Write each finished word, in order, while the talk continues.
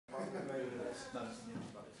This is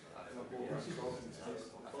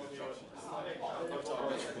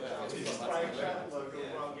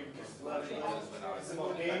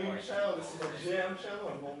my gaming channel, this is my jam channel,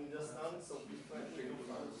 I'm only just done, so be friendly, don't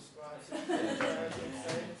forget to subscribe.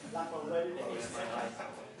 Like my wedding.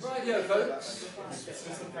 Rightio, folks.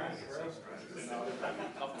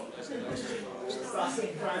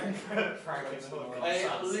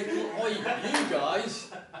 A little, oi, you guys,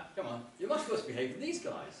 come on, you're much worse behaved than these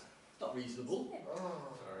guys. It's not reasonable. Oh,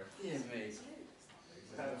 Dear me.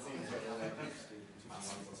 haven't seen each other in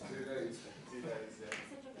 2 days. 2 days,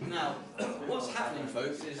 yeah. Now, what's happening,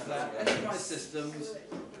 folks, is that Enterprise Systems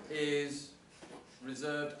is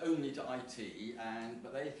reserved only to IT,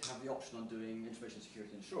 but they have the option on doing information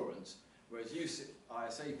security insurance, whereas you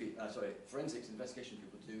forensics investigation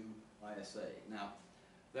people do ISA. Now,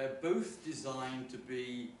 they're both designed to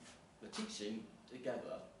be, the teaching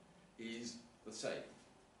together is the same.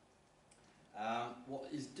 What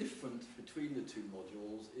is different between the two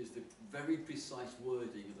modules is the very precise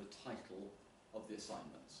wording of the title of the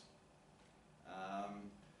assignments.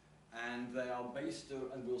 And they are based,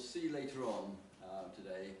 and we'll see later on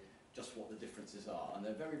today, just what the differences are. And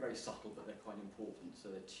they're very, very subtle, but they're quite important. So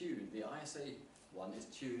they're tuned, the ISA one is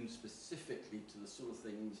tuned specifically to the sort of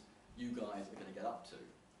things you guys are going to get up to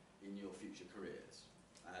in your future careers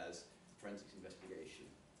as forensics investigation.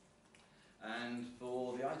 And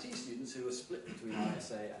for the IT students who are split between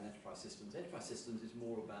ISA and Enterprise Systems is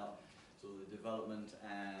more about sort of the development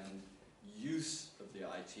and use of the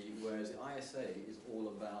IT, whereas the ISA is all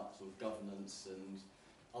about sort of governance and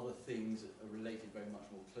other things that are related very much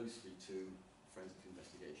more closely to forensic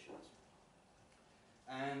investigations.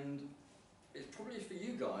 And it's probably for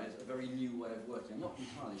you guys a very new way of working. I'm not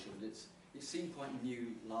entirely sure, but it seemed quite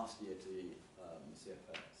new last year to the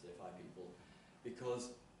CFI people, because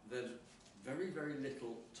there's very, very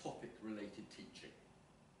little topic-related teaching.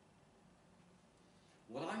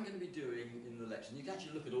 What I'm going to be doing in the lecture, and you can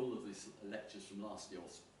actually look at all of these lectures from last year, or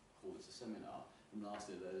call this a seminar, from last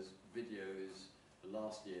year. There's videos for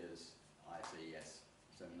last year's ISAES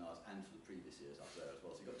seminars and for the previous years up there as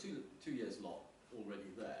well. So you've got two years lot already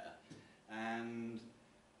there. And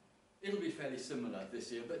it'll be fairly similar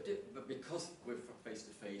this year, but because we're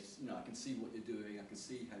face-to-face, you know, I can see what you're doing, I can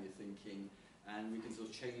see how you're thinking, and we can sort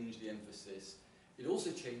of change the emphasis. It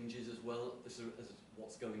also changes as well as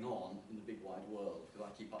what's going on in the big wide world, because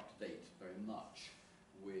I keep up to date very much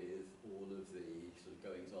with all of the sort of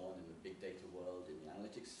goings on in the big data world, in the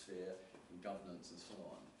analytics sphere, in governance and so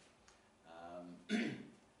on.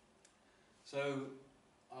 So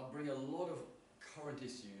I'll bring a lot of current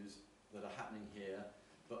issues that are happening here,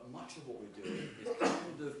 but much of what we're doing is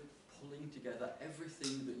kind of pulling together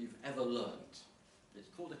everything that you've ever learnt. It's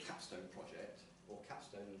called a capstone project, or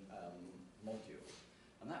capstone module,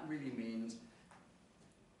 and that really means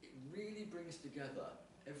it really brings together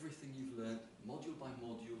everything you've learnt, module by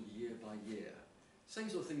module, year by year. Same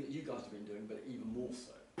sort of thing that you guys have been doing, but even more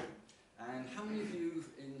so. And how many of you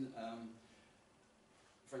in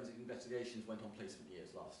forensic investigations went on placement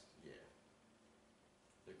years last year?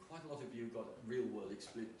 So quite a lot of you got real-world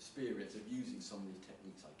experience of using some of these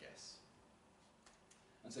techniques, I guess.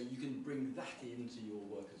 And so you can bring that into your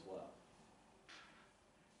work as well.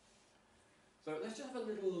 So let's just have a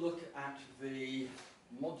little look at the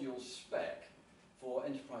module spec for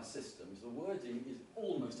Enterprise Systems. The wording is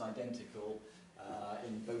almost identical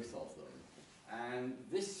in both of them. And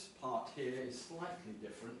this part here is slightly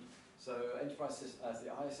different. So Enterprise Systems,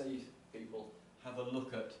 the ISA people, have a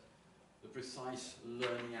look at the precise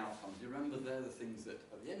learning outcomes. You remember they're the things that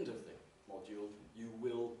at the end of the module you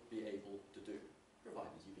will be able to do,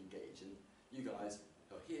 provided you've engaged. And you guys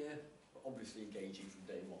are here, but obviously engaging from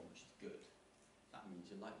day one, which is good. That means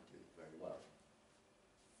you're likely to do it very well.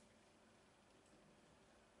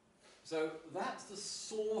 So that's the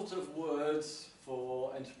sort of words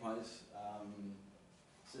for Enterprise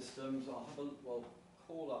Systems. I'll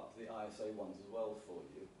call up the ISA ones as well for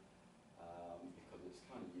you, because it's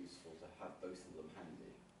kind of useful to have both of them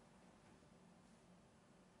handy.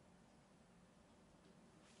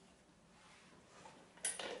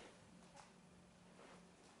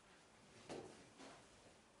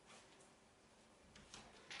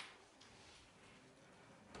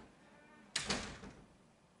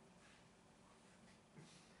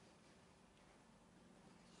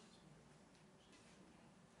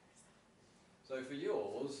 So for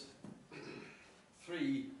yours,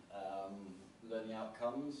 3 learning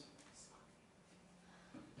outcomes.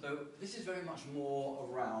 So this is very much more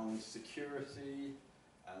around security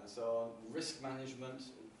and so on, risk management.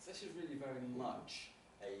 This is really very much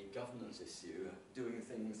a governance issue, doing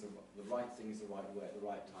things the right things the right way at the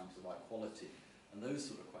right time to the right quality, and those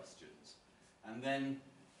sort of questions. And then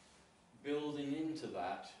building into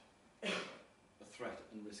that a threat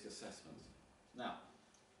and risk assessment. Now,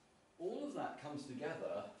 all of that comes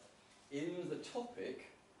together in the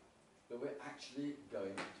topic that we're actually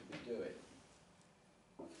going to be doing.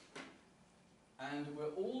 And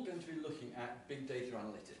we're all going to be looking at big data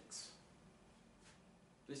analytics.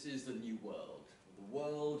 This is the new world, the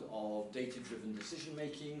world of data-driven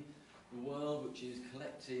decision-making, the world which is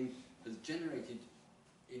collecting, has generated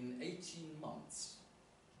in 18 months,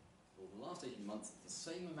 or the last 18 months, the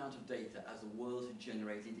same amount of data as the world had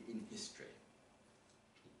generated in history.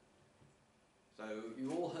 So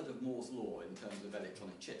you've all heard of Moore's law in terms of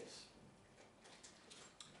electronic chips.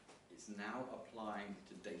 It's now applying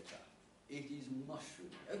to data. It is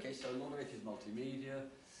mushrooming. Okay, so a lot of it is multimedia,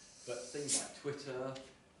 but things like Twitter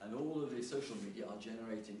and all of the social media are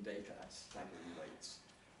generating data at staggering rates.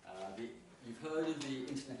 You've heard of the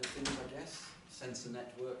Internet of Things, I guess, sensor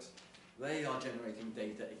networks. They are generating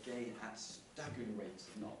data, again, at staggering rates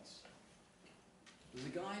of knots. There's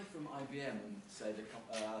a guy from IBM said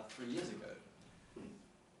 3 years ago,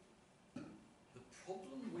 the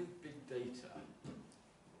problem with big data,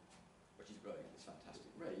 which is growing at this fantastic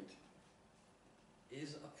rate,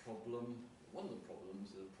 is a problem, one of the problems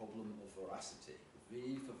is a problem of veracity,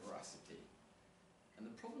 V for veracity. And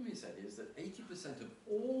the problem, he said, is that 80% of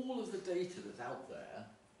all of the data that's out there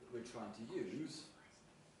that we're trying to use,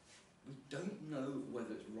 we don't know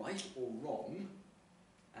whether it's right or wrong,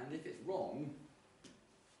 and if it's wrong,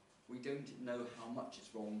 we don't know how much it's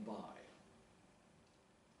wrong by.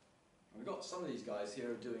 And we've got some of these guys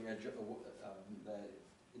here doing their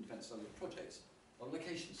independent study projects on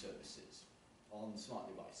location services, on smart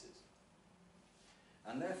devices.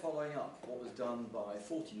 And they're following up what was done by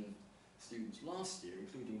 14 students last year,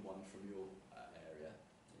 including one from your area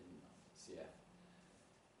in CF.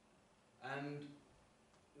 And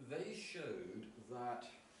they showed that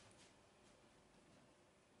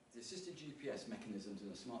the assisted GPS mechanisms in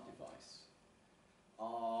a smart device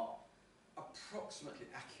are approximately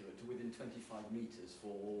accurate to within 25 meters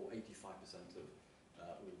for 85% of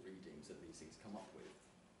all readings that these things come up with.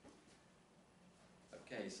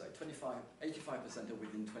 Okay, so 85% are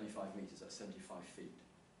within 25 meters, that's 75 feet.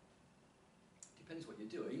 Depends what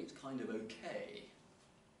you're doing, it's kind of okay.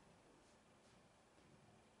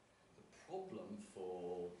 The problem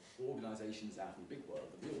for organizations out in the big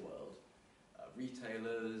world, the real world,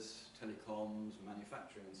 retailers, telecoms,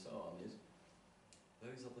 manufacturing and so on, is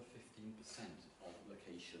those are the 15% of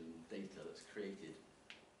location data that's created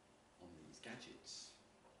on these gadgets.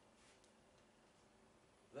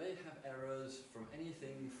 They have errors from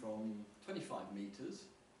anything from 25 meters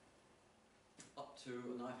up to,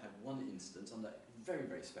 and I've had one instance under very,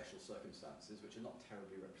 very special circumstances, which are not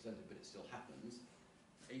terribly represented, but it still happens,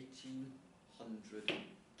 1,800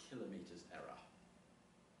 kilometers error.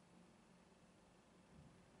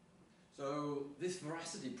 So this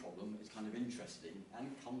veracity problem is kind of interesting and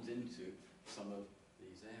comes into some of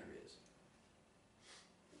these areas.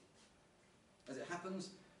 As it happens,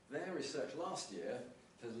 their research last year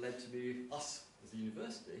has led to us, as a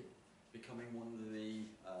university, becoming one of the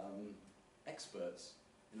experts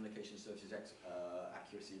in location services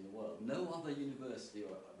accuracy in the world. No other university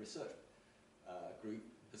or research group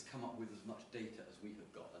has come up with as much data as we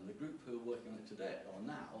have got. And the group who are working on it today, or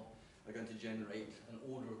now, are going to generate an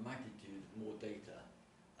order of magnitude more data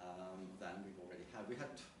than we've already had. We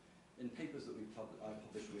had, in papers that I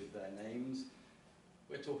published with their names,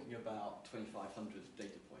 we're talking about 2,500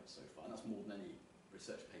 data points so far, and that's more than any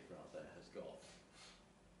research paper out there has got.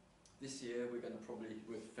 This year we're going to probably,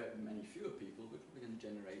 with many fewer people, we're probably going to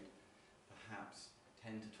generate perhaps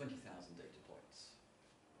 10 to 20,000 data points.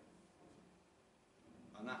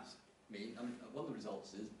 And that's one of the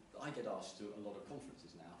results is that I get asked to a lot of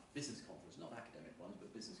conferences now, business conferences, not academic ones,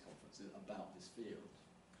 but business conferences about this field.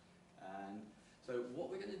 And so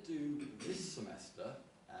what we're going to do this semester,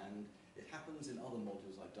 and it happens in other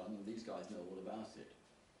modules I've done, and these guys know all about it,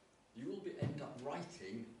 you will end up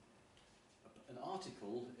writing an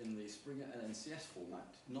article in the Springer LNCS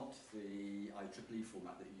format, not the IEEE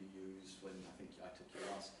format that you used when I think I took your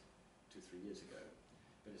last 2-3 years ago.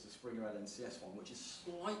 But it's a Springer LNCS one, which is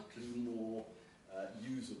slightly more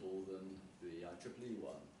usable than the IEEE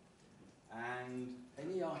one. And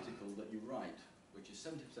any article that you write, which is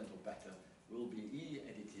 70% or better, will be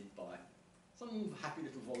e-edited by some happy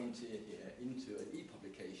little volunteer here into an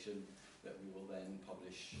e-publication that we will then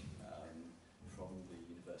publish from the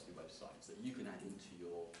university websites that you can add into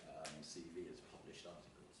your CV as published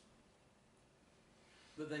articles.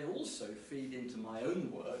 but they also feed into my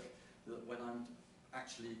own work that when I'm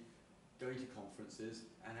actually going to conferences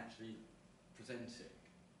and actually presenting.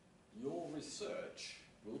 Your research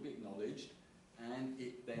will be acknowledged, and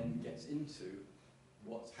it then gets into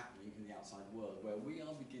what's happening in the outside world, where we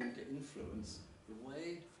are beginning to influence the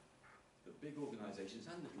way that big organisations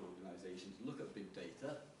and little organisations look at big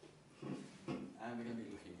data, and we're going to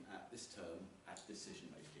be looking at this term at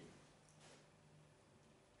decision making.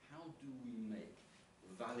 How do we make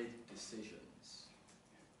valid decisions?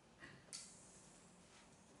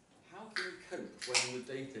 How can we cope when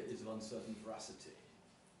the data is of uncertain veracity?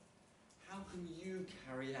 How can you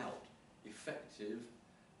carry out effective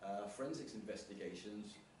forensics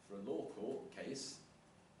investigations for a law court case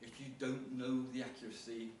if you don't know the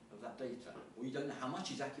accuracy of that data, or you don't know how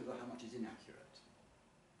much is accurate or how much is inaccurate?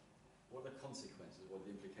 What are the consequences? What are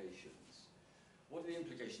the implications? What are the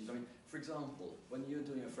implications? I mean, for example, when you're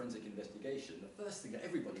doing a forensic investigation, the first thing that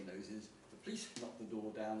everybody knows is the police knock the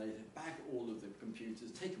door down, they bag all of the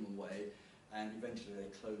computers, take them away, and eventually they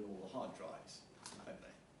clone all the hard drives, don't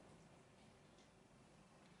they?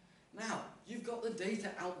 Now, you've got the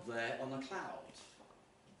data out there on the cloud.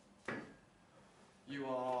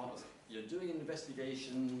 You're doing an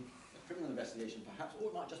investigation, a criminal investigation perhaps, or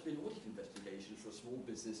it might just be an audit investigation for a small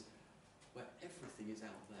business where everything is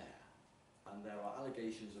out there and there are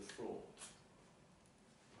allegations of fraud.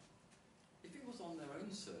 If it was on their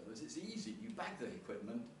own servers, it's easy. You bag the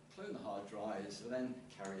equipment, clone the hard drives, and then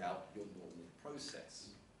carry out your normal process.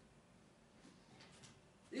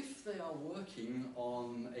 If they are working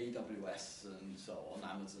on AWS and so on,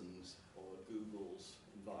 Amazon's or Google's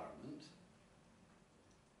environment,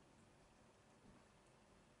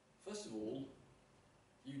 first of all,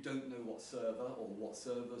 you don't know what server or what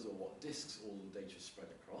servers or what disks all the data is spread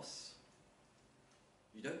across.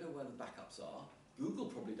 You don't know where the backups are. Google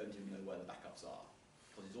probably don't even know where the backups are,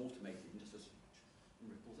 because it's automated and just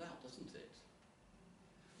ripples out, doesn't it?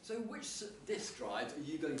 So which disk drives are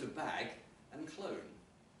you going to bag and clone?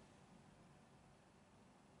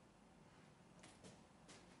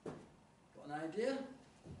 Got an idea?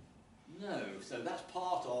 No. So that's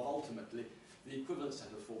part of, ultimately, the equivalent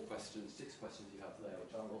set of 4 questions, 6 questions you have there,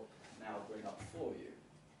 which I will now bring up for you.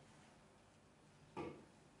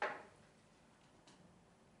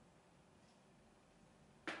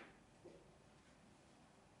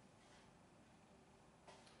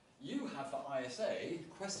 You have for ISA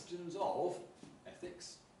questions of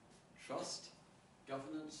ethics, trust,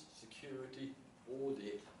 governance, security,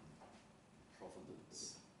 audit,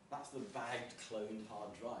 provenance. That's the bagged, cloned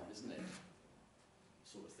hard drive, isn't it?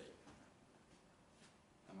 Sort of thing.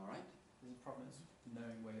 Am I right? There's a provenance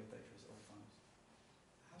knowing where your data is at all times.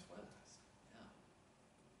 As well as, yeah.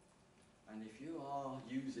 And if you are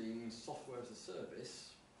using software as a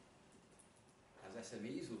service, as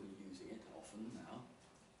SMEs will be using it often now,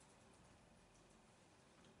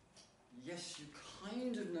 yes, you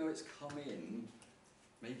kind of know it's come in,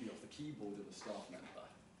 maybe off the keyboard of a staff member.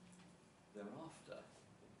 Thereafter,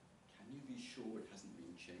 can you be sure it hasn't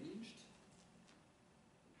been changed?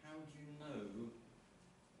 How do you know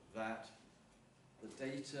that the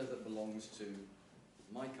data that belongs to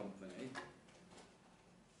my company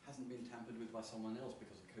hasn't been tampered with by someone else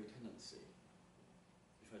because of co-tenancy?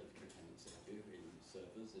 You've heard of co-tenancy, have you, in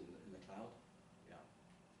servers, in the cloud? Yeah.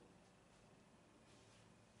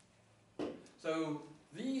 So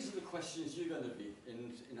these are the questions you're going to be,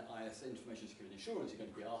 in ISA, Information Security Assurance, you're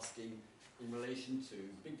going to be asking in relation to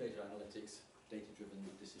big data analytics, data-driven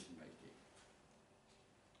decision making.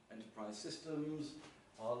 Enterprise systems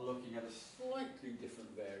are looking at a slightly different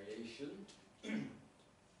variation,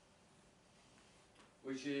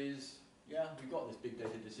 which is, yeah, we've got this big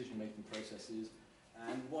data decision making processes,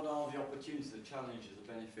 and what are the opportunities, the challenges,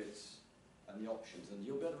 the benefits, and the options? And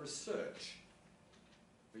you'll be able to research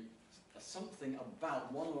something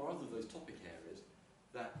about one or other of those topic areas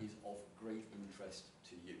that is of great interest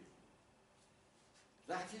to you.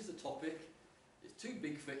 That is the topic. It's too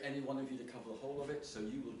big for any one of you to cover the whole of it, so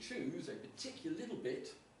you will choose a particular little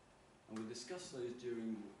bit, and we'll discuss those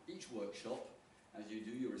during each workshop as you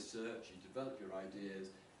do your research, you develop your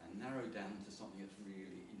ideas, and narrow down to something that's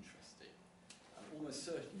really interesting. And almost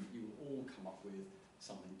certainly you will all come up with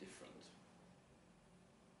something different.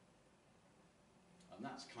 And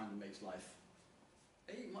that kind of makes life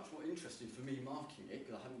much more interesting for me marking it,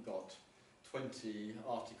 because I haven't got 20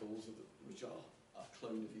 articles which are a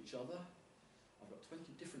clone of each other. I've got 20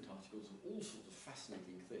 different articles of all sorts of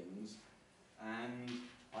fascinating things, and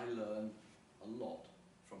I learn a lot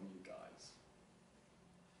from you guys.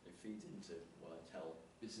 It feeds into what I tell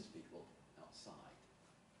business people outside.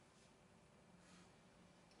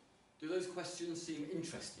 Do those questions seem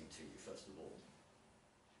interesting to you, first of all?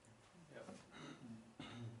 Yep.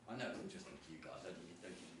 I know it's interesting to you guys, I don't need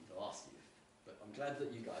to ask you, but I'm glad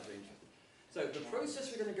that you guys are interested. So the process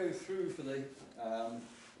we're going to go through for the,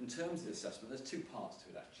 in terms of the assessment, there's two parts to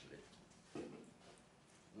it actually.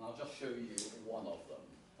 And I'll just show you one of them,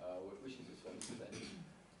 which is this one.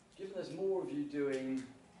 Given there's more of you doing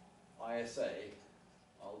ISA,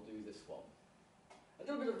 I'll do this one. A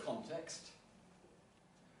little bit of context.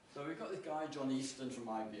 So we've got this guy, John Easton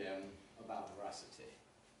from IBM, about veracity.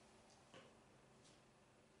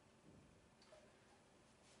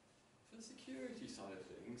 For the security side of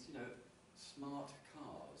things, you know, smart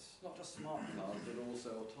cars, not just smart cars, but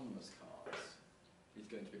also autonomous cars, is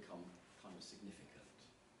going to become kind of significant.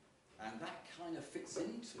 And that kind of fits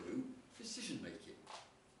into decision making.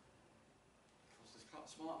 Because the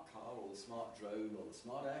smart car or the smart drone or the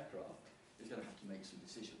smart aircraft is going to have to make some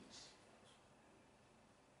decisions.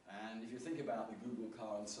 And if you think about the Google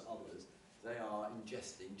car and some others, they are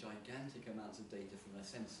ingesting gigantic amounts of data from their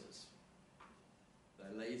sensors.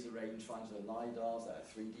 Their laser rangefinders, their LiDARs, their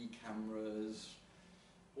 3D cameras,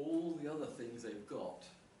 all the other things they've got,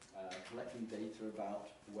 collecting data about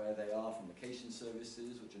where they are from location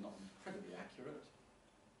services, which are not incredibly accurate.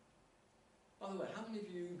 By the way, how many of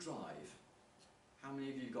you drive? How many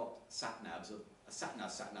of you got sat-navs, a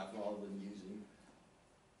sat-nav rather than using?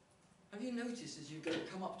 Have you noticed as you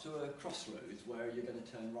come up to a crossroads where you're going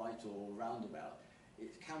to turn right or roundabout,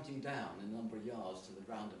 it's counting down the number of yards to the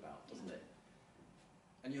roundabout, doesn't it?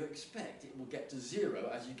 And you expect it will get to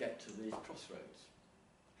 0 as you get to the crossroads.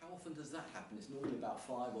 How often does that happen? It's normally about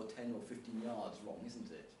 5 or 10 or 15 yards wrong,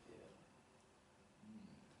 isn't it? Yeah.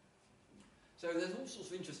 So there's all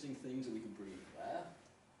sorts of interesting things that we can bring there.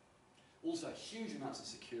 Also huge amounts of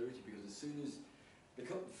security, because as soon as,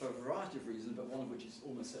 for a variety of reasons, but one of which is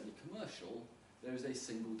almost certainly commercial, there is a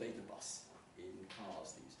single data bus in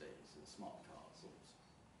cars these days, and smart cars also.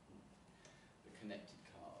 The connected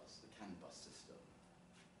cars, the CAN bus system.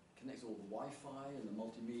 Connects all the Wi-Fi and the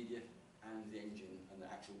multimedia and the engine and the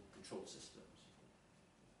actual control systems.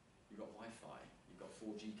 You've got Wi-Fi, you've got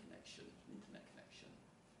 4G connection, internet connection.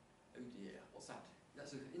 Oh dear, what's that?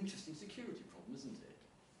 That's an interesting security problem, isn't it?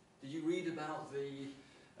 Did you read about the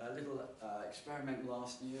little experiment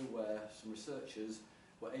last year where some researchers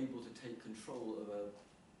were able to take control of a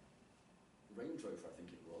Range Rover, I think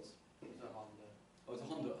it was. It was a Honda. Oh, it was a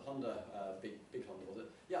Honda, big Honda, was it?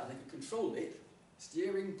 Yeah, they could control it,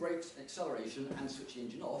 steering, brakes, acceleration, and switch the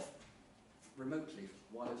engine off remotely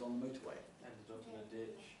while it was on the motorway. Ended up in a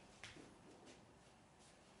ditch.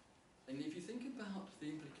 And if you think about the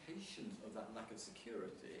implications of that lack of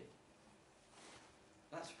security,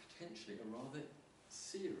 that's potentially a rather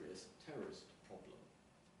serious terrorist problem.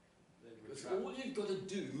 Because all you've got to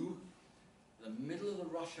do in the middle of the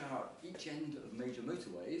rush hour, each end of major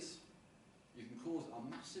motorways, you can cause a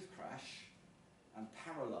massive crash and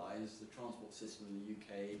paralyse the transport system in the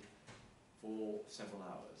UK for several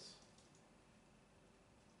hours.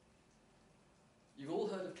 You've all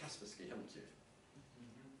heard of Kaspersky, haven't you?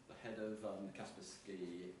 The head of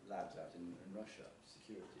Kaspersky Labs out in Russia,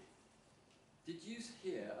 security. Did you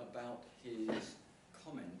hear about his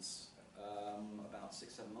comments about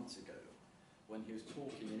 6-7 months ago when he was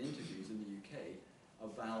talking in interviews in the UK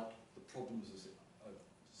about the problems of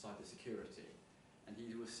cybersecurity? And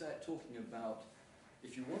he was talking about,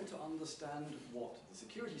 if you want to understand what the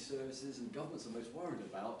security services and governments are most worried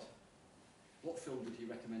about, what film did he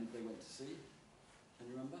recommend they went to see? Can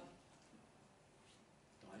you remember?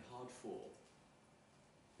 Die Hard 4.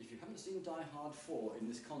 If you haven't seen Die Hard 4 in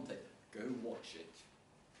this context, go watch it.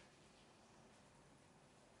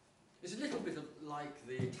 It's a little bit like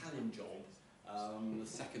the Italian Job, the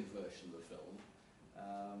second version of the film,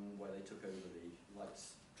 where they took over the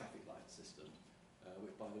traffic light system,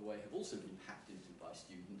 which, by the way, have also been hacked into by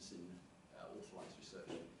students in authorised research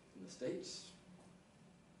in the States.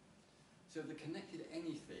 So the connected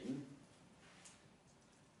anything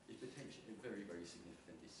is potentially a very, very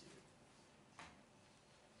significant issue.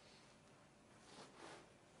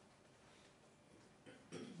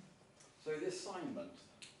 So the assignment,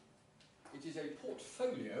 it is a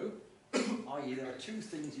portfolio, i.e. there are two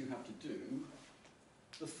things you have to do.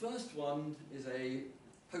 The first one is a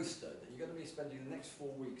poster that you're going to be spending the next 4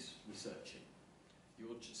 weeks researching. You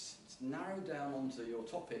will just narrow down onto your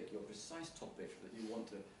topic, your precise topic that you want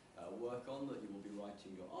to work on, that you will be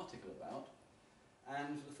writing your article about.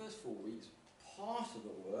 And for the first 4 weeks, part of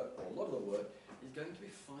the work, or a lot of the work, is going to be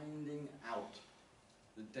finding out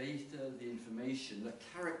the data, the information that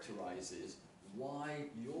characterises why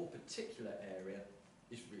your particular area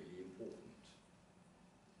is really important,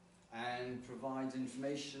 and provides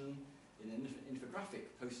information in an infographic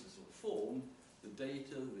poster sort of form the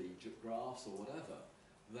data, the graphs or whatever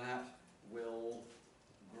that will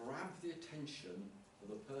grab the attention of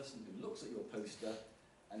the person who looks at your poster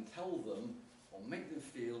and tell them or make them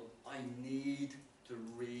feel, I need to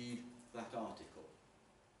read that article.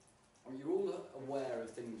 I mean, you're all aware of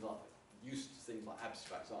things like, used to things like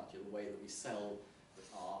abstracts, aren't you? The way that we sell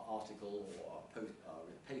our article or our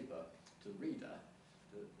paper to the reader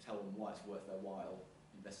to tell them why it's worth their while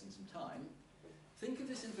investing some time. Think of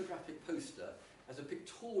this infographic poster as a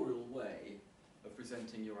pictorial way of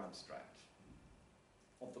presenting your abstract,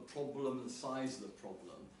 of the problem, the size of the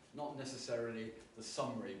problem, not necessarily the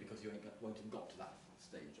summary, because you won't have got to that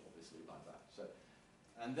stage, obviously, like that. So,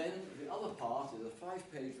 and then the other part is a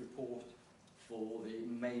 5-page report for the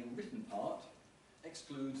main written part,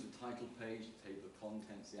 excludes the title page, the table of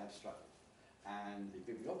contents, the abstract, and the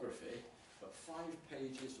bibliography, but 5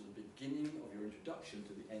 pages from the beginning of your introduction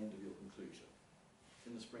to the end of your conclusion,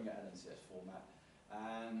 in the Springer LNCS format,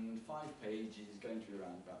 and 5 pages is going to be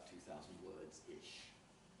around about 2,000 words-ish.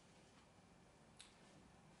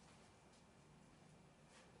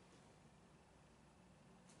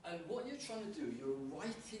 And what you're trying to do, you're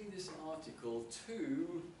writing this article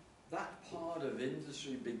to that part of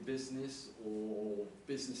industry, big business, or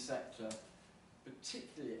business sector,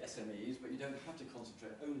 particularly SMEs, but you don't have to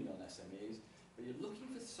concentrate only on SMEs, but you're looking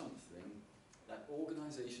for something that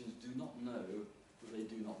organisations do not know that they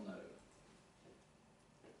do not know.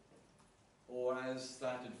 Or as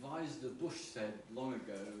that advisor Bush said long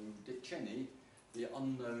ago, Dick Cheney, the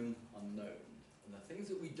unknown unknown. And the things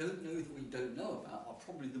that we don't know about are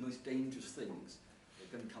probably the most dangerous things.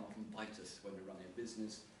 They're going to come up and bite us when we're running a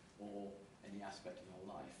business or any aspect of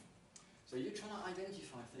our life. So you're trying to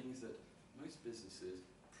identify things that most businesses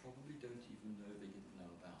probably don't even know they didn't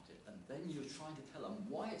know about it. And then you're trying to tell them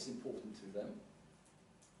why it's important to them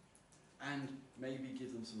and maybe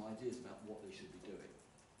give them some ideas about what they should be doing.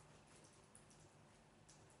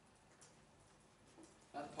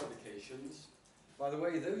 At publications, by the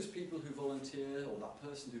way, those people who volunteer, or that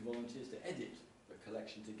person who volunteers to edit the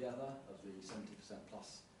collection together of the 70%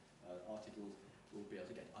 plus articles, will be able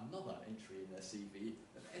to get another entry in their CV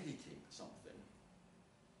of editing something.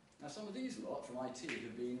 Now, some of these lot from IT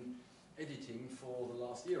have been editing for the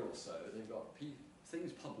last year or so. They've got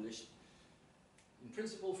things published in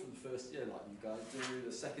principle from the first year, like you guys do,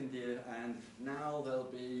 the second year, and now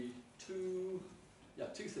there'll be two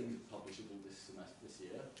things publishable this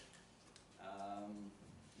year.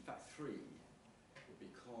 In fact, 3,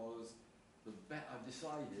 because I've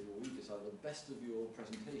decided, or we've decided, the best of your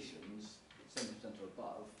presentations, 70% or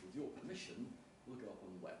above, with your permission, will go up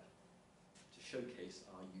on the web to showcase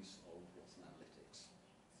our use of Watson Analytics.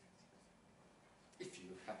 If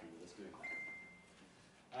you're happy with us doing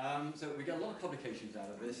that. So we get a lot of publications out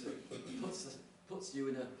of this. It puts you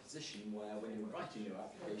in a position where when you're writing your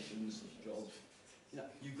applications, jobs,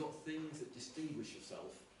 you've got things that distinguish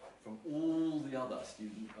yourself from all the other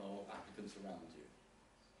student or applicants around you.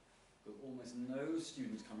 But almost no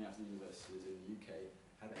students coming out of the universities in the UK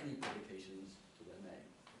have any publications to their name.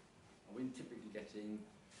 And we're typically getting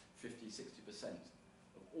 50–60%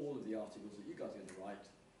 of all of the articles that you guys are going to write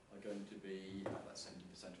are going to be at that 70%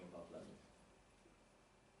 or above level.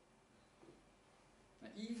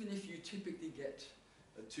 Now, even if you typically get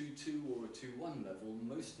a 2.2 or a 2.1 level,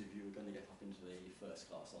 most of you are going to get up into the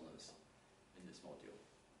first class honours in this module,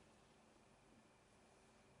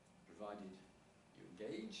 provided you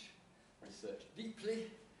engage, research deeply,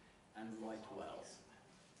 and write well.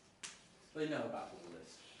 They know about all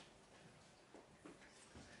this.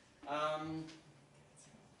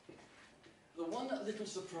 The one little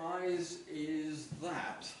surprise is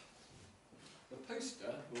that the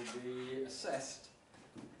poster will be assessed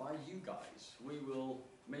by you guys. We will,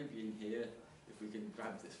 maybe in here, if we can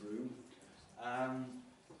grab this room,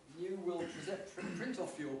 you will print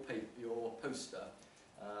off your poster.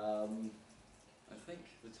 I think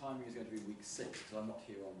the timing is going to be week 6, because I'm not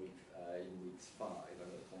here on in week 5. I've got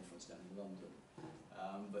a conference down in London.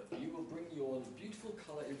 But you will bring your beautiful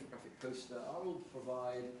colour infographic poster. I will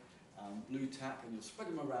provide blue tack, and you'll spread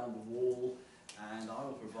them around the wall, and I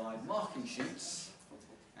will provide marking sheets,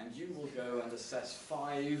 and you will go and assess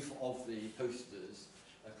 5 of the posters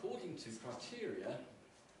according to criteria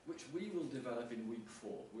which we will develop in week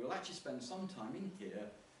 4. We'll actually spend some time in here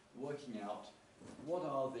working out what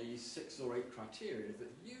are the 6 or 8 criteria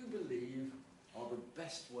that you believe are the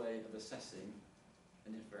best way of assessing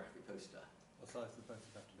an infographic poster. What size does the poster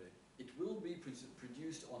have to be? It will be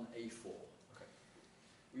produced on A4. Okay.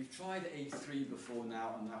 We've tried A3 before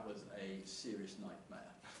now, and that was a serious nightmare.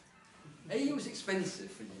 A was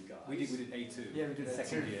expensive for you guys. We did A2. Yeah, we did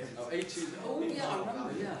second year. Oh, A2. Oh, yeah, I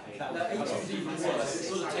remember, yeah. No, A2's even worse. It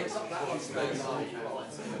sort of takes up that much space. No,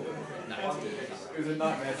 It was a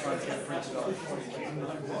nightmare trying to get it printed off.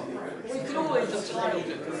 well, you can always just tile it.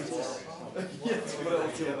 Yes, put it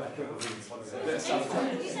all together.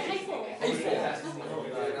 You said A4?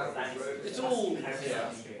 A4. It's all here.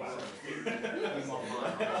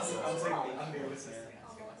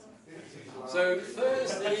 So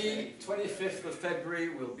Thursday, 25th of February,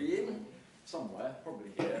 we'll be in somewhere,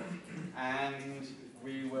 probably here, and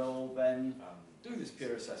we will then do this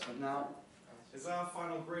peer assessment. Now, is our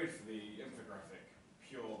final grade for the infographic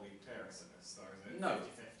purely peer assessment, or is it No. 50-50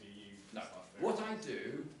 you? no. What I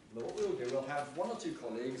do, what we'll do, we'll have one or two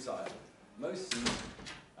colleagues, most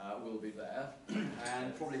will be there,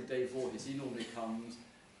 and probably Dave Voorhees, he normally comes,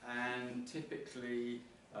 and typically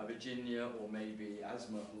Virginia or maybe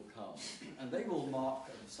Asma will come, and they will mark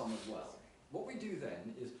some as well. What we do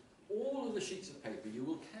then is all of the sheets of paper, you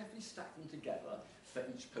will carefully stack them together for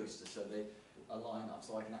each poster so they align up,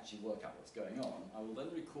 so I can actually work out what's going on. I will then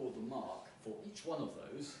record the mark for each one of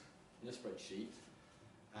those in a spreadsheet,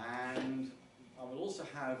 and I will also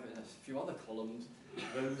have in a few other columns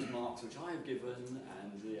those marks which I have given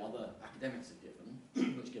and the other academics have given,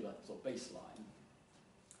 which give a sort of baseline.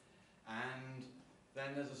 And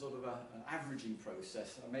then there's a sort of an averaging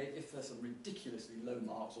process. If there's some ridiculously low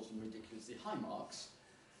marks or some ridiculously high marks,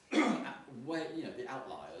 where the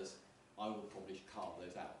outliers, I will probably carve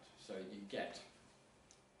those out. So you get,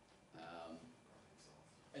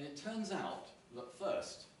 and it turns out that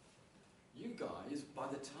first, you guys, by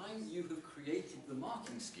the time you have created the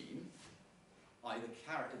marking scheme, either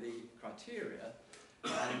the criteria,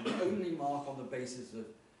 and only mark on the basis of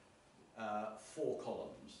 4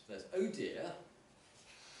 columns. There's oh dear,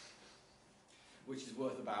 which is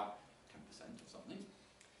worth about 10% or something.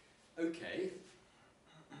 Okay,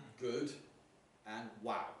 good, and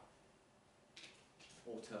wow.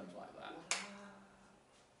 All terms like that.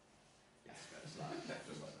 Yes, that's like.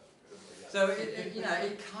 So it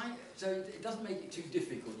doesn't make it too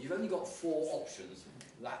difficult. You've only got 4 options: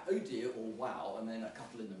 that oh dear or wow, and then a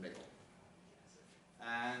couple in the middle.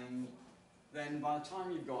 And then by the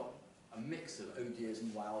time you've got a mix of oh dears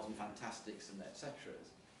and wows and fantastics and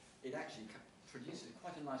etceteras, it actually produces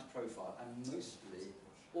quite a nice profile, and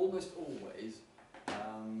almost always,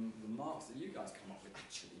 the marks that you guys come up with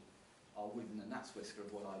actually are within a gnat's whisker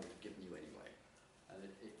of what I would have given you anyway.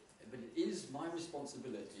 But it is my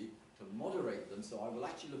responsibility to moderate them, so I will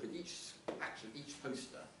actually look at each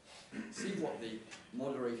poster, see what the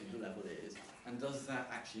moderated level is, and does that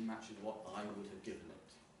actually match with what I would have given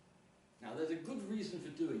it. Now, there's a good reason for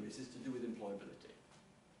doing this, is to do with employability.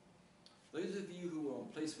 Those of you who were on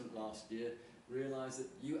placement last year realise that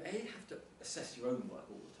you have to assess your own work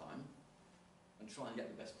all the time and try and get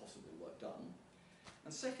the best possible work done.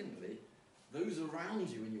 And secondly, those around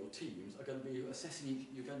you in your teams are going to be assessing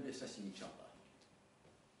each other.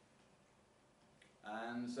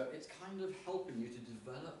 And so it's kind of helping you to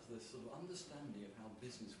develop this sort of understanding of how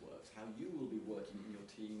business works, how you will be working in your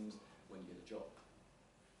teams when you get a job.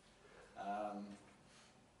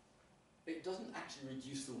 It doesn't actually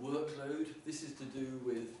reduce the workload. This is to do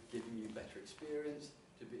with giving you better experience,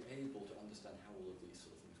 to be able to understand how all of these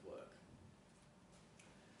sort of things work.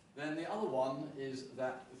 Then the other one is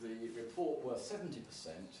that the report worth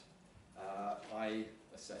 70%, I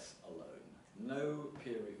assess alone. No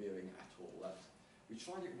peer reviewing at all. We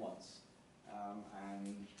tried it once,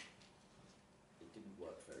 and it didn't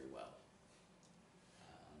work very well.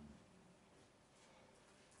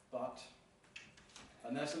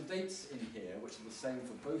 And there's some dates in here which are the same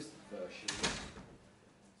for both versions.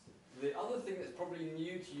 The other thing that's probably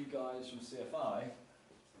new to you guys from CFI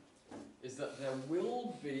is that there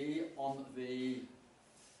will be on the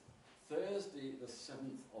Thursday, the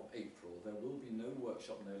 7th of April, there will be no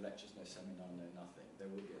workshop, no lectures, no seminar, no nothing.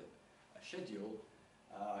 There will be a schedule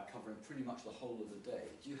covering pretty much the whole of the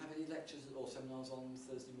day. Do you have any lectures or seminars on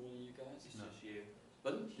Thursday morning, you guys? No. Just you.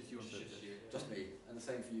 Pardon? Just you on Thursday. Just me, and the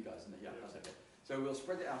same for you guys, isn't it? Yeah, that's okay. So we'll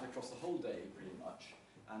spread it out across the whole day, pretty much,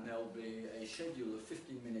 and there'll be a schedule of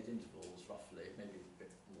 15-minute intervals, roughly, maybe a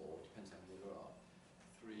bit more, depends how many there are.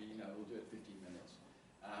 We'll do it 15 minutes.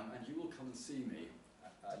 And you will come and see me.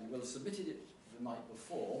 You will have submitted it the night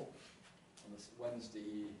before, on the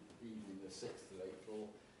Wednesday evening, the 6th of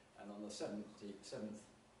April, and on the 7th,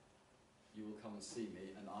 you will come and see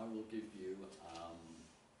me, and I will give you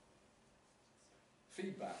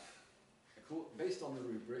feedback based on the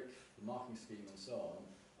rubric, the marking scheme and so on,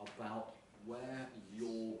 about where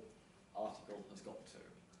your article has got to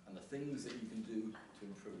and the things that you can do to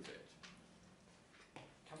improve it.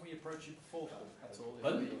 Can we approach you beforehand at all?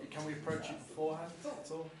 Pardon? Can we approach you beforehand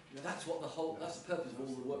at all? That's what that's the purpose of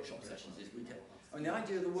all the workshop sessions is. I mean, the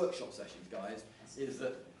idea of the workshop sessions, guys, is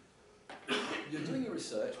that you're doing your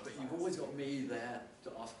research, but you've always got me there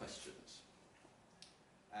to ask questions.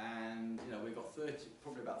 And, you know, we've got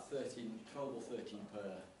probably about 12 or 13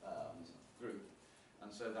 per group.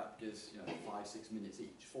 And so that gives, you know, 5-6 minutes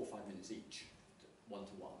each, 4 or 5 minutes each,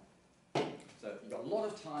 one-to-one. So you've got a lot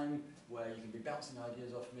of time where you can be bouncing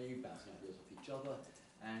ideas off me, bouncing ideas off each other,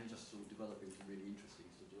 and just sort of developing some really interesting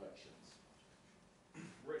sort of directions.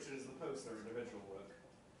 Richard, is the poster individual work?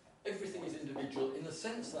 Everything is individual in the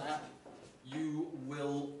sense that you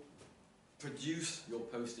will produce your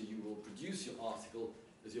poster, you will produce your article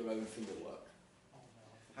as your own fingerwork.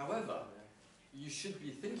 However, you should be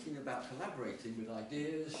thinking about collaborating with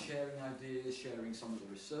ideas, sharing some of the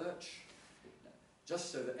research,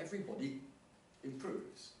 just so that everybody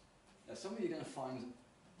improves. Now, some of you are going to find,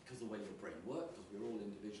 because of the way your brain works, because we're all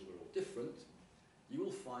individual, we're all different, you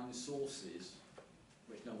will find sources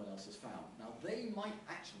which no one else has found. Now, they might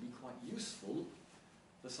actually be quite useful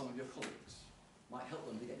for some of your colleagues. Might help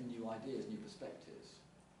them to get new ideas, new perspectives.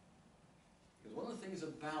 Because one of the things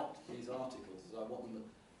about these articles is I want them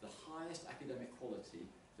the highest academic quality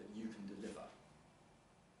that you can deliver.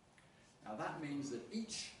 Now, that means that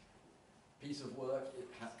each piece of work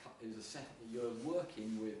is a set, you're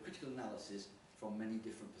working with critical analysis from many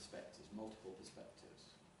different perspectives, multiple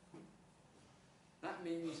perspectives. That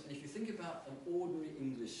means, and if you think about an ordinary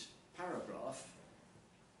English paragraph,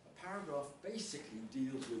 a paragraph basically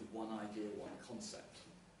deals with one idea, one concept.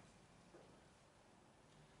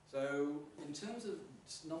 So, in terms of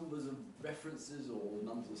numbers of references or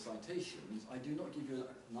numbers of citations, I do not give you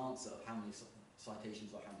an answer of how many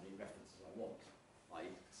citations or how many references I want, i.e.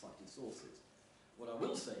 cited sources. What I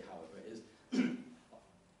will say, however, is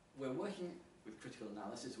we're working with critical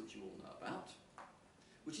analysis, which you all know about,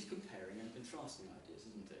 which is comparing and contrasting ideas,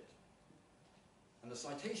 isn't it? And the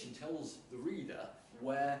citation tells the reader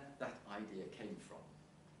where that idea came from.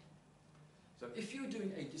 So if you're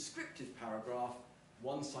doing a descriptive paragraph,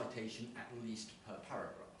 one citation at least per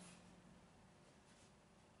paragraph.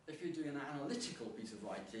 If you're doing an analytical piece of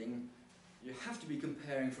writing, you have to be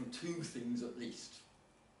comparing from 2 things at least.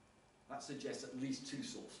 That suggests at least 2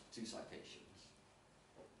 citations.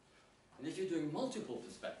 And if you're doing multiple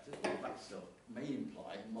perspectives, well, that still may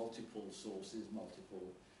imply multiple sources, more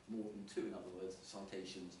than 2, in other words,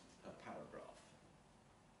 citations per paragraph.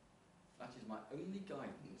 That is my only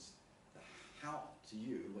guidance to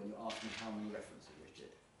you when you ask me how many references,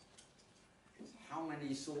 Richard. It's how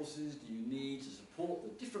many sources do you need to support the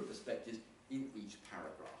different perspectives in each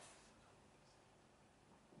paragraph.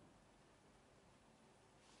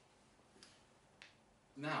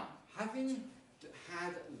 Now, having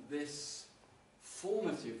had this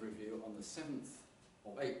formative review on the 7th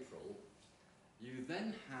of April, you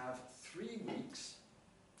then have 3 weeks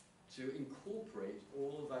to incorporate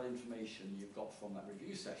all of that information you've got from that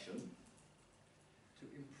review session to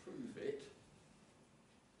improve it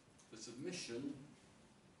for submission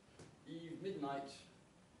midnight,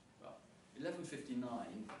 well, 11:59,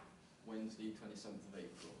 Wednesday, 27th of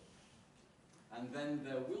April. And then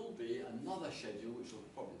there will be another schedule, which will be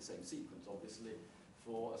probably the same sequence, obviously,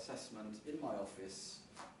 for assessment in my office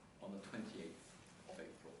on the 28th of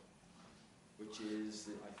April, which is,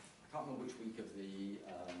 I can't remember which week of the,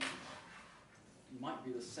 it might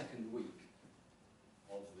be the 2nd week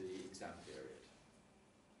of the exam period.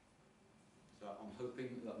 So I'm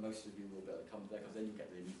hoping that most of you will be able to come there, because then you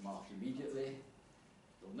get the mark immediately.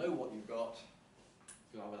 You'll know what you've got.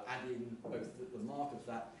 So I will add in both the mark of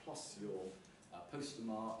that plus your poster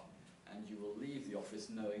mark, and you will leave the office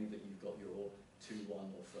knowing that you've got your 2-1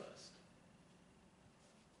 or first.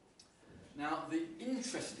 Now, the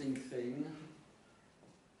interesting thing,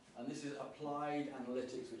 and this is applied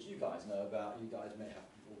analytics, which you guys know about, you guys may have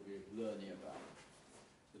all be learning about.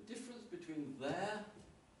 The difference between there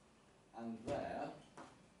and there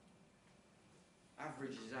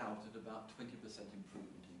averages out at about 20%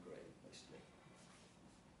 improvement in grade, mostly.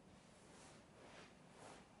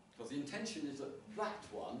 Because the intention is that that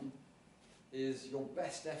one is your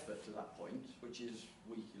best effort to that point, which is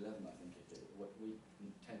week 11, I think it is, week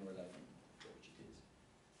 10 or 11, which it is.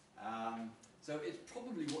 So it's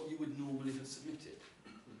probably what you would normally have submitted.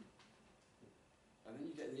 And then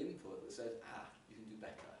you get the input that says, you can do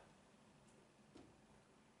better.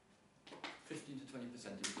 15 to 20%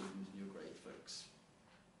 improvement in your grade, folks.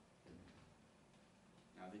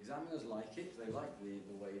 Now, the examiners like it. They like the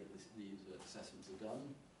way that these assessments are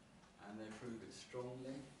done, and they approve it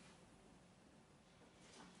strongly.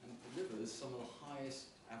 And it delivers some of the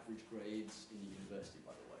highest average grades in the university,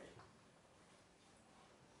 by the way.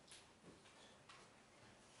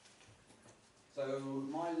 So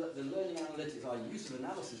the learning analytics are use of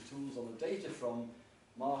analysis tools on the data from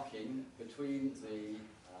marking between the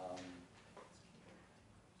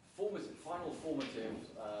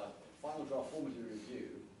final draft formative review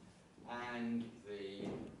and the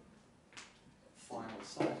final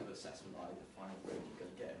summative assessment, i.e. the final grade you're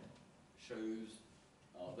going to get, shows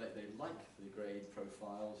they like the grade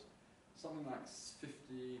profiles. Something like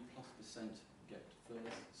 50+% get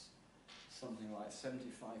firsts, something like 75%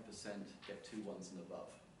 get 2 1s and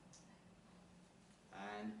above.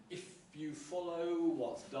 And if you follow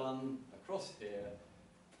what's done across here,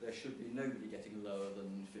 there should be nobody getting lower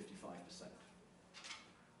than 55%,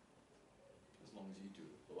 as long as you do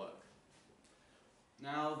the work.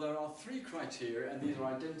 Now, there are 3 criteria, and these are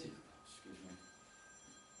identical. Excuse me.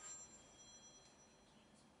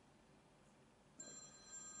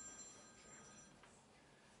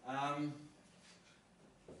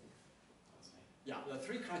 Yeah, there are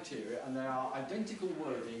 3 criteria, and there are identical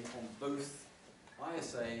wording on both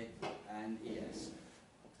ISA and ES.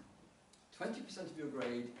 20% of your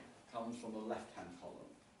grade comes from the left-hand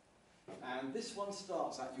column. And this one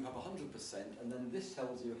starts at you have 100%, and then this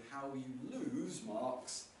tells you how you lose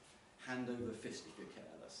marks hand over fist if you're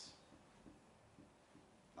careless.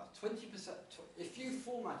 That's 20%. If you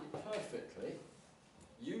format it perfectly,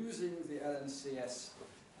 using the LNCS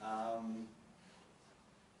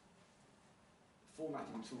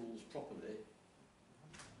formatting tools properly,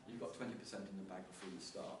 you've got 20% in the bag before you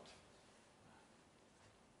start.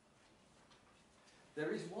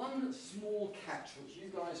 There is one small catch which you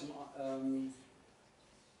guys,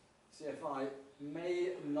 CFI,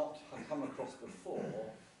 may not have come across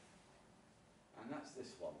before, and that's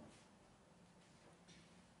this one.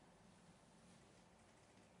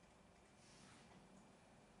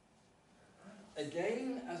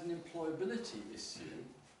 Again, as an employability issue,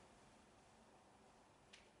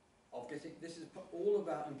 this is all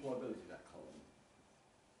about employability, that column.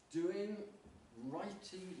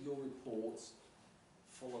 Writing your reports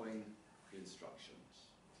following the instructions.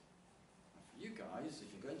 Now for you guys,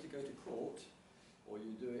 if you're going to go to court, or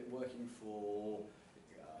you do it working for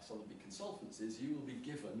some of the big consultancies, you will be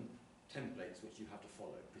given templates which you have to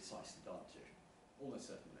follow precisely, aren't you? Almost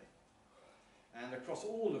certainly. And across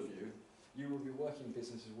all of you, you will be working in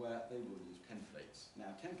businesses where they will use templates.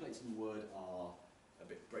 Now, templates in Word are a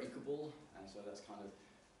bit breakable, and so that's kind of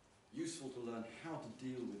useful to learn how to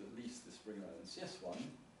deal with at least the Springer LNCS one,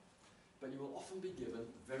 but you will often be given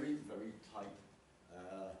very, very tight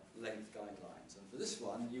length guidelines. And for this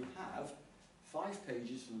one, you have 5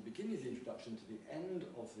 pages from the beginning of the introduction to the end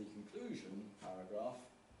of the conclusion paragraph,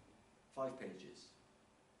 5 pages,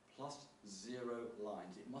 plus 0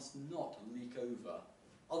 lines. It must not leak over,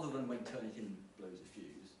 other than when Turnitin blows a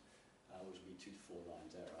fuse, which would be 2 to 4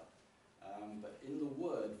 lines error. But in the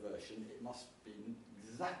Word version, it must be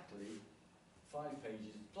exactly 5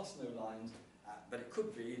 pages plus no lines, but it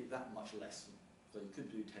could be that much less. So you could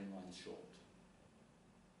do 10 lines short.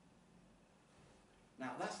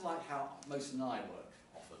 Now that's like how most and I work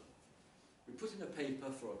often. We put in a paper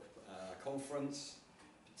for a conference,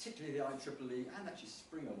 particularly the IEEE and actually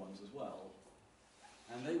Springer ones as well,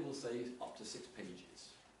 and they will say up to 6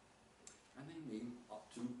 pages. And they mean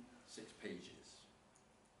up to 6 pages.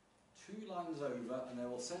 2 lines over, and they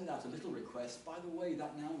will send out a little request. By the way,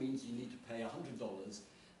 that now means you need to pay $100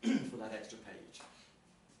 for that extra page.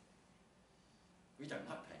 We don't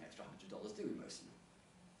like paying extra $100, do we, most of them?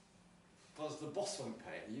 Because the boss won't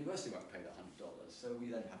pay it, the university won't pay the $100, so we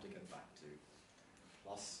then have to go back to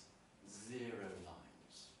plus 0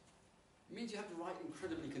 lines. It means you have to write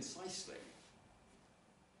incredibly concisely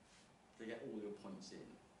to get all your points in.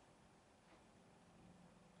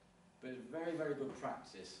 But it's very, very good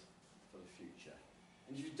practice for the future.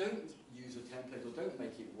 And if you don't use a template or don't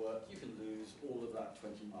make it work, you can lose all of that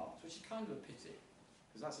 20 marks, which is kind of a pity,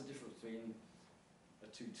 because that's the difference between a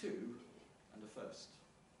 2-2 and a first.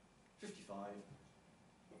 55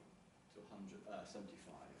 to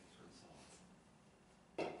 75 and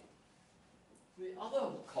so on. The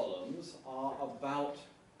other columns are about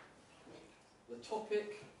the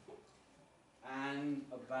topic and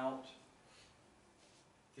about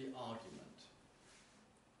the argument.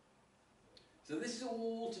 So this is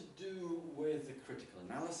all to do with the critical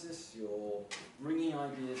analysis. You're bringing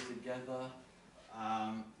ideas together,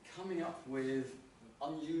 coming up with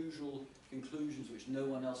unusual conclusions which no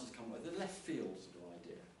one else has come with. The left field sort of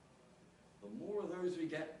idea. The more of those we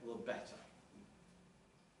get, the better.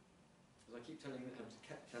 As I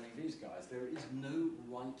kept telling these guys, there is no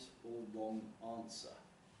right or wrong answer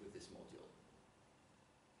with this module.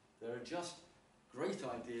 are just great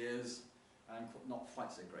ideas and not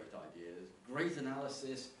quite so great ideas, great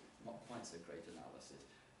analysis, not quite so great analysis,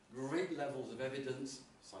 great levels of evidence,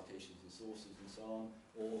 citations and sources and so on,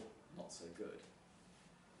 or not so good.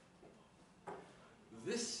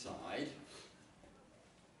 This side,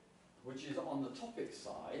 which is on the topic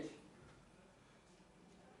side,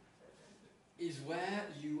 is where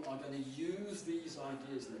you are going to use these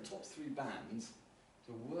ideas in the top 3 bands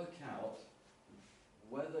to work out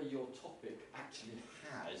whether your topic actually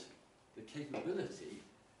has the capability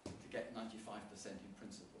to get 95% in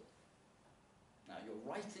principle. Now, your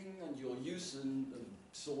writing and your use of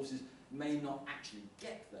sources may not actually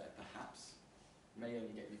get there, perhaps, may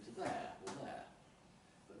only get you to there or there.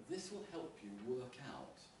 But this will help you work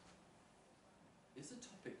out, is the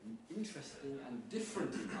topic interesting and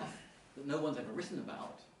different enough that no one's ever written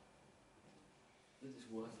about, that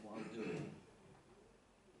it's worthwhile doing.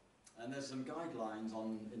 And there's some guidelines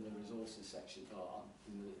in the resources section,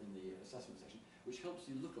 in the assessment section, which helps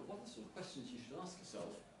you look at what are the sort of questions you should ask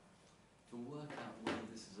yourself to work out whether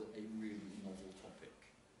this is a really novel topic.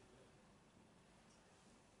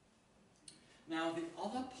 Now, the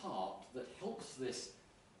other part that helps this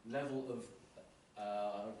level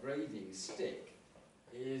of grading stick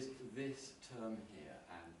is this term here,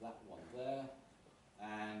 and that one there,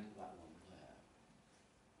 and that one there.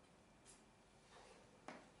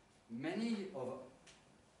 Many of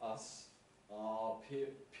us are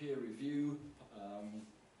peer review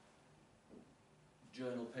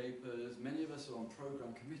journal papers. Many of us are on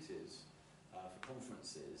program committees for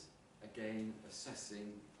conferences, again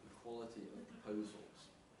assessing the quality of proposals.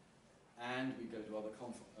 And we go to other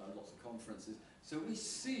lots of conferences, so we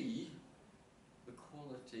see the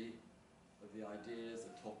quality of the ideas,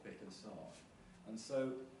 the topic, and so on. And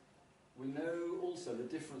so we know also the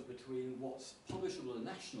difference between what's publishable at a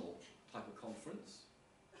national type of conference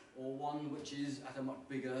or one which is at a much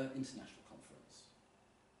bigger international conference.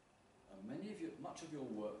 And much of your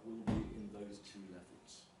work will be in those 2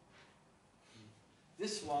 levels.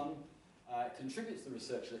 This one contributes to the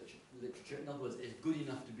research literature, in other words, is good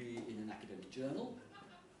enough to be in an academic journal,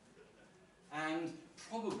 and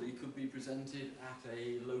probably could be presented at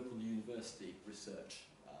a local university research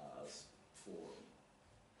forum.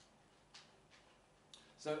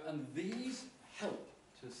 So, and these help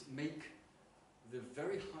to make the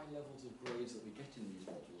very high levels of grades that we get in these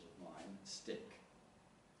modules of mine stick,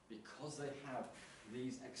 because they have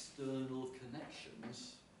these external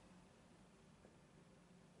connections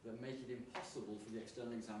that make it impossible for the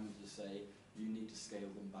external examiner to say you need to scale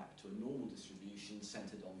them back to a normal distribution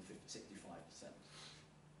centered on 65%.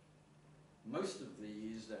 Most of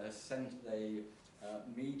these,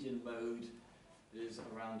 median mode is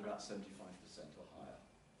around about 75% or higher.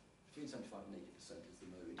 Between 75 and 80% is the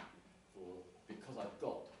mode because I've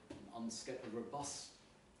got a robust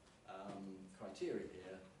criteria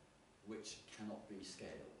here which cannot be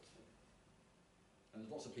scaled. And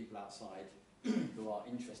there's lots of people outside who are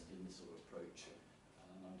interested in this sort of approach.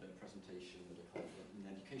 I'm doing a presentation at an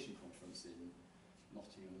education conference in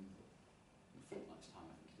Nottingham in a fortnight's time,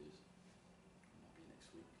 I think it is. It might be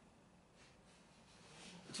next week.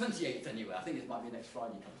 The 28th anyway, I think it might be next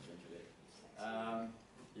Friday, come to think of it.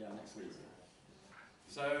 Yeah, next week.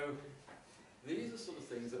 So these are sort of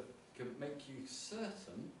things that can make you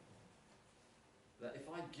certain that if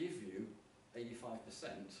I give you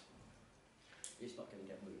 85%, it's not going to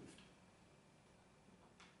get moved.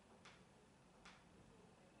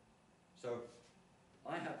 So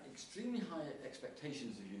I have extremely high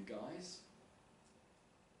expectations of you guys.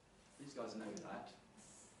 These guys know that.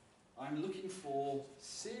 I'm looking for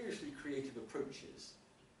seriously creative approaches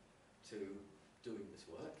to doing this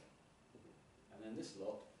work. And then this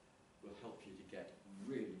lot will help you to get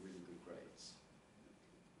really, really good grades.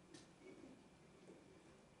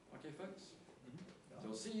 Okay, folks? So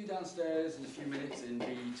I'll see you downstairs in a few minutes in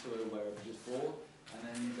B2 or wherever it is for. And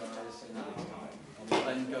then you guys, I'll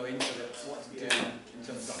then go into what to do in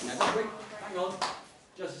terms of next week. Hang on,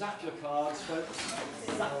 just zap your cards, folks.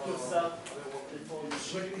 Zap yourself before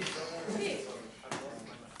you